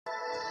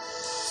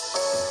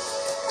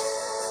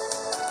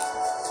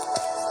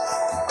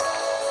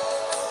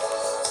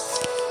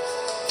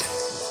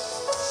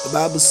The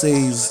Bible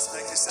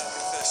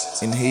says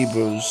in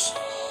Hebrews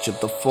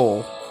chapter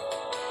 4,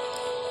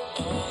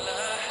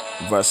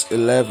 verse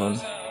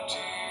 11,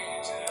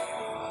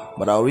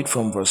 but I'll read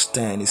from verse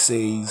 10. It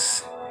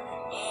says,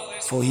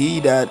 "For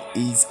he that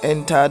is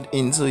entered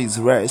into his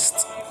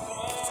rest,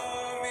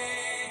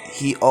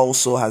 he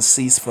also has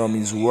ceased from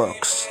his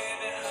works,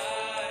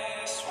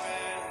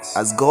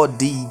 as God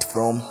did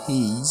from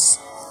his."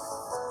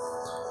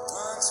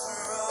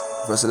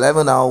 Verse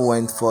 11 now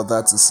went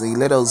further to say,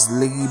 "Let us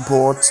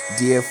labor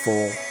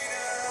therefore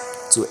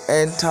to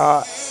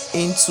enter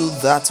into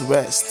that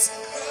rest,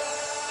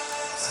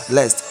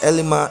 lest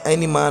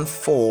any man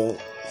fall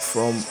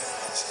from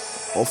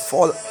or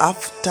fall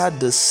after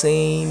the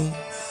same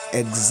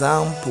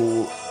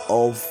example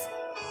of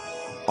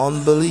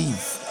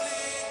unbelief."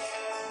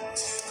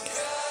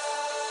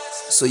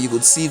 So you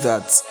could see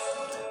that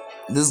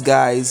these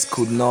guys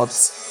could not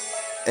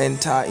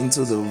enter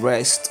into the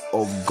rest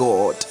of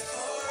God,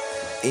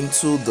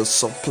 into the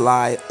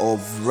supply of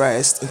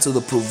rest, into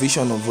the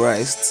provision of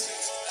rest,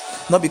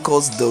 not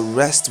because the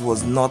rest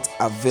was not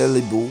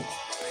available,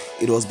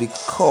 it was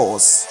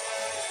because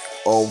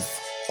of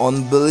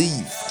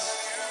unbelief.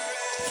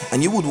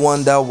 And you would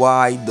wonder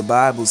why the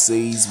Bible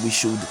says we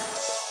should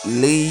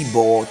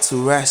labor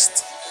to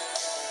rest.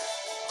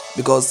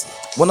 Because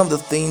one of the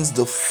things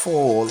the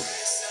fall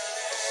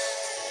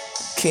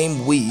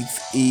came with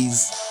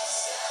is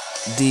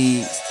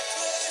the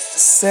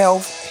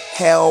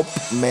self-help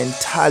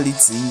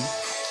mentality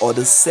or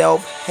the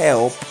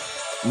self-help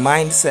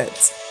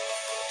mindset.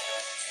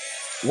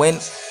 When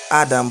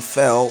Adam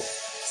fell,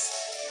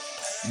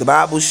 the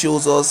Bible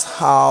shows us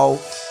how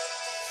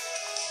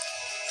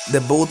they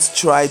both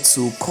tried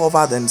to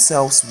cover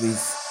themselves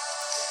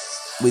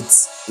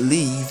with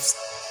leaves,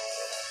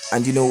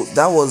 and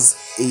that was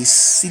a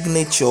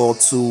signature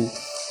to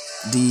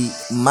the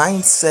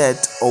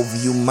mindset of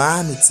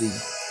humanity.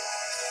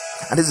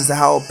 And this is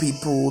how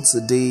people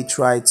today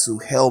try to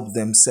help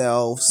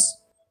themselves,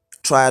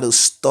 try to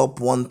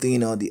stop one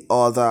thing or the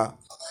other.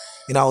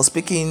 I was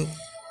speaking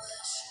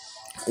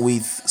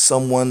with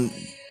someone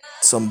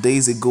some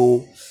days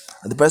ago,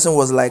 and the person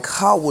was like,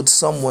 how would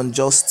someone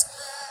just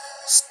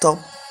stop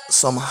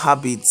some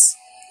habits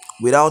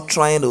without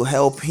trying to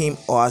help him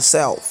or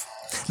herself?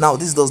 Now,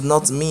 this does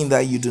not mean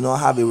that you do not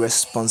have a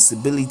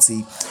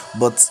responsibility,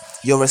 but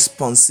your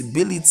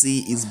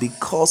responsibility is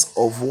because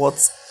of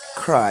what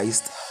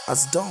Christ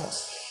has done.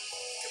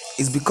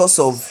 It's because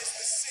of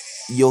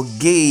your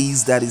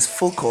gaze that is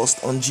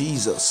focused on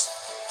Jesus.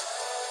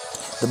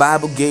 The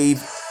Bible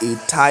gave a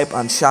type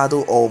and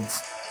shadow of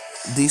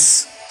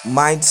this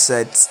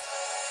mindset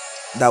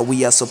that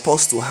we are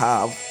supposed to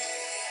have.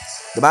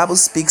 The Bible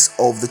speaks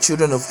of the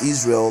children of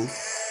Israel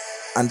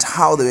and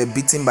how they were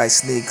beaten by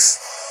snakes.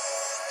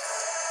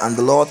 And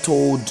the Lord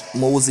told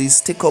Moses,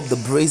 take up the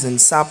brazen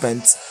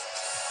serpent.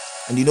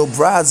 And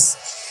brass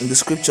in the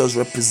scriptures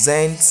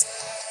represents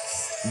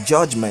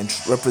judgment,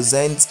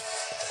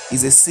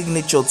 is a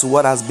signature to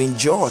what has been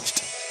judged.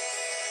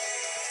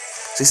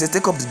 So he says,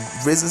 take up the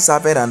brazen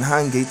serpent and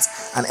hang it.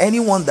 And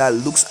anyone that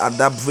looks at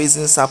that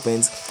brazen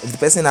serpent, if the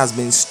person has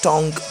been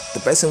stung,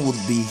 the person would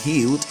be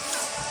healed.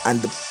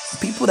 And the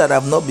people that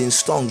have not been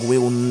stung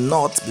will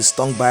not be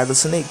stung by the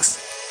snakes.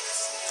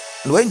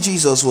 And when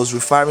Jesus was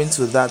referring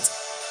to that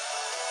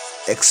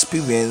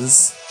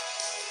experience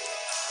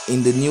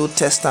in the New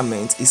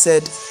Testament, he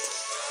said,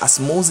 as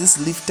Moses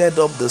lifted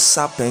up the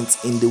serpent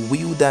in the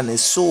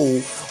wilderness,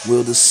 so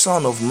will the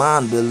Son of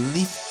Man be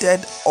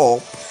lifted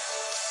up.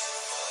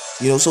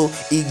 So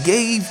he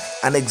gave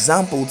an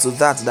example to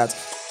that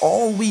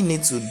all we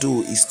need to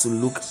do is to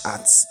look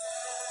at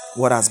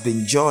what has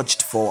been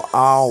judged for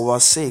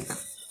our sake.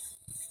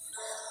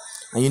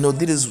 And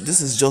this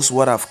is just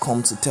what I've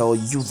come to tell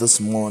you this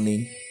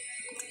morning.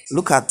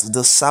 Look at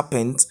the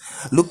serpent.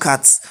 Look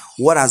at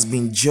what has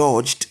been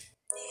judged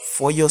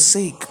for your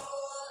sake.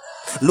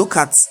 Look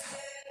at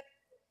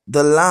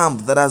the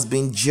lamb that has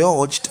been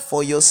judged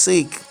for your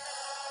sake.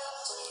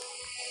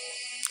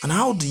 And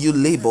how do you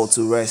labor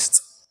to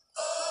rest?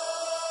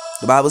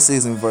 The Bible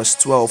says in verse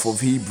 12 of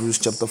Hebrews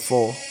chapter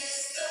 4,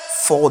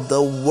 for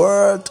the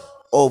word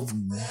of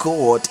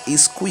God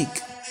is quick.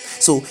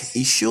 So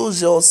it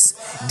shows us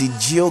the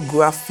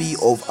geography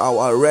of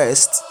our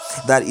rest,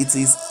 that it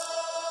is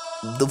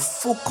the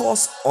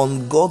focus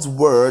on God's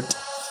word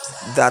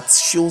that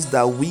shows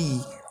that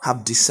we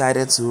have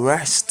decided to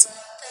rest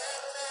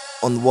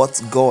on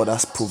what God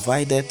has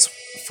provided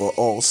for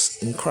us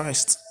in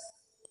Christ.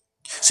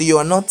 So you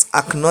are not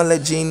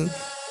acknowledging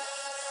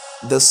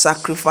the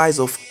sacrifice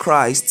of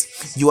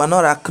Christ. You are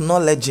not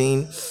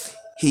acknowledging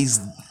his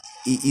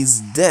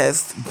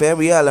death,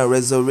 burial, and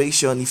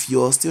resurrection if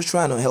you are still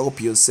trying to help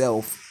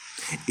yourself.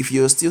 If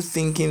you're still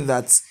thinking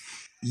that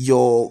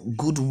your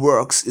good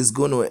works is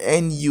going to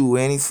earn you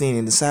anything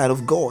in the sight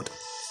of God.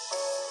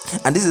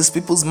 And this is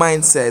people's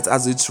mindset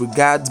as it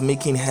regards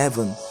making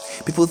heaven.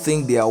 People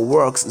think their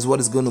works is what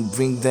is going to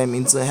bring them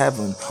into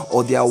heaven,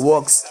 or their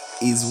works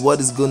is what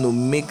is going to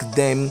make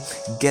them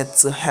get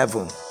to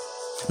heaven,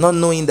 not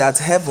knowing that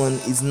heaven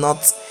is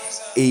not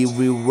a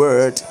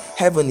reward.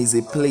 Heaven is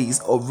a place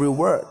of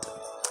reward.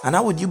 And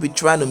how would you be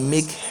trying to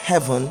make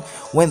heaven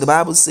when the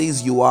Bible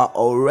says you are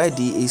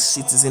already a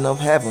citizen of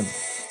heaven?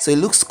 So it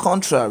looks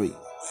contrary.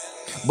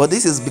 But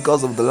this is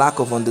because of the lack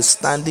of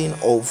understanding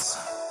of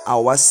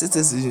our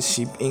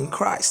citizenship in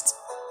Christ.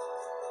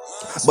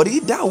 But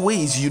either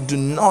ways, you do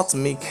not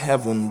make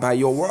heaven by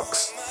your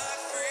works.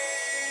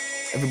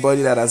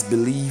 Everybody that has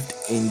believed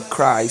in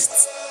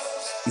Christ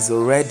is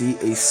already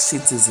a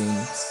citizen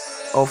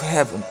of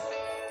heaven.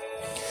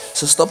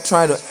 So stop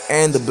trying to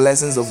earn the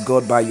blessings of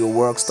God by your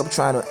works. Stop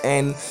trying to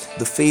earn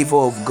the favor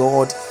of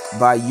God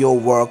by your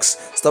works.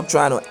 Stop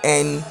trying to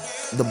earn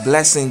the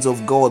blessings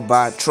of God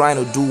by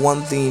trying to do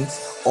one thing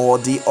or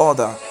the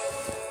other.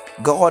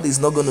 God is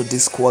not going to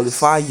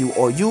disqualify you,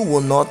 or you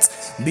will not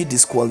be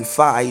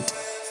disqualified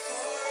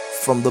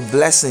from the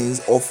blessings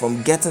or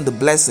from getting the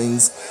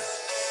blessings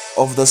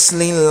of the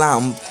slain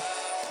lamb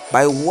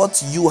by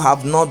what you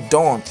have not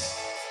done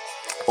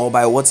or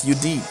by what you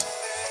did.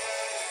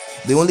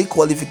 The only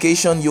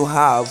qualification you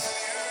have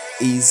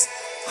is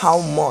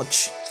how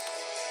much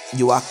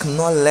you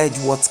acknowledge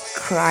what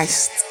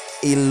Christ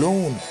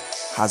alone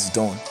has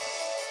done.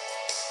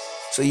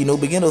 So,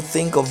 begin to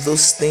think of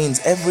those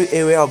things. Every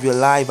area of your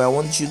life, I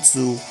want you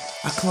to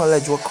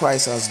acknowledge what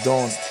Christ has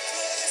done.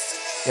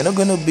 You're not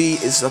going to be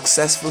a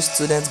successful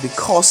student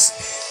because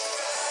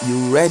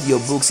you read your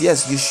books.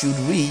 Yes, you should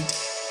read.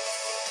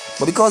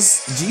 But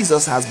because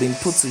Jesus has been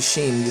put to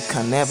shame, you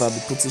can never be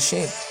put to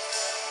shame.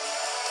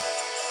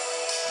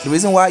 The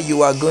reason why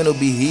you are going to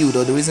be healed,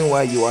 or the reason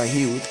why you are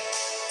healed,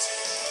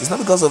 is not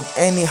because of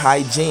any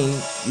hygiene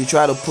you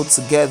try to put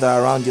together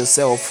around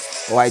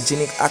yourself, or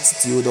hygienic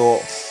attitude, or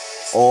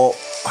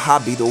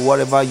habit, or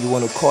whatever you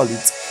want to call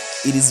it.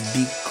 It is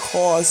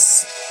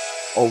because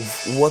of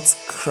what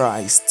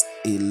Christ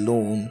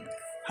alone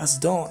has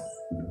done.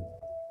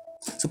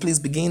 So please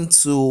begin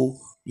to,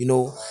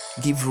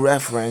 give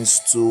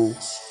reference to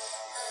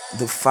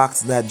the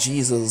fact that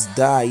Jesus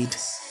died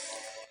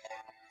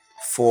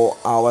for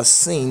our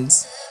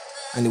sins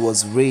and he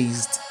was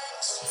raised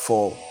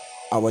for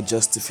our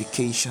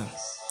justification.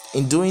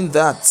 In doing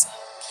that,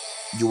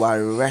 you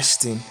are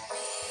resting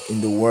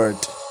in the word.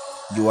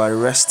 You are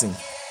resting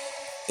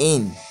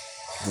in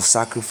the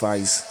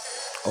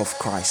sacrifice of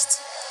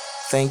Christ.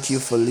 Thank you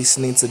for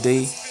listening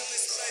today.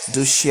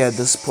 Do share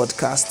this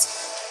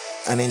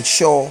podcast and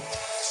ensure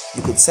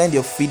you could send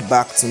your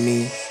feedback to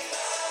me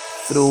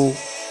through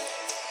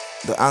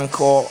the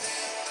Anchor,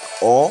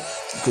 or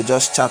you could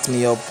just chat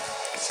me up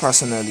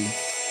personally.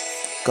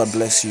 God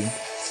bless you.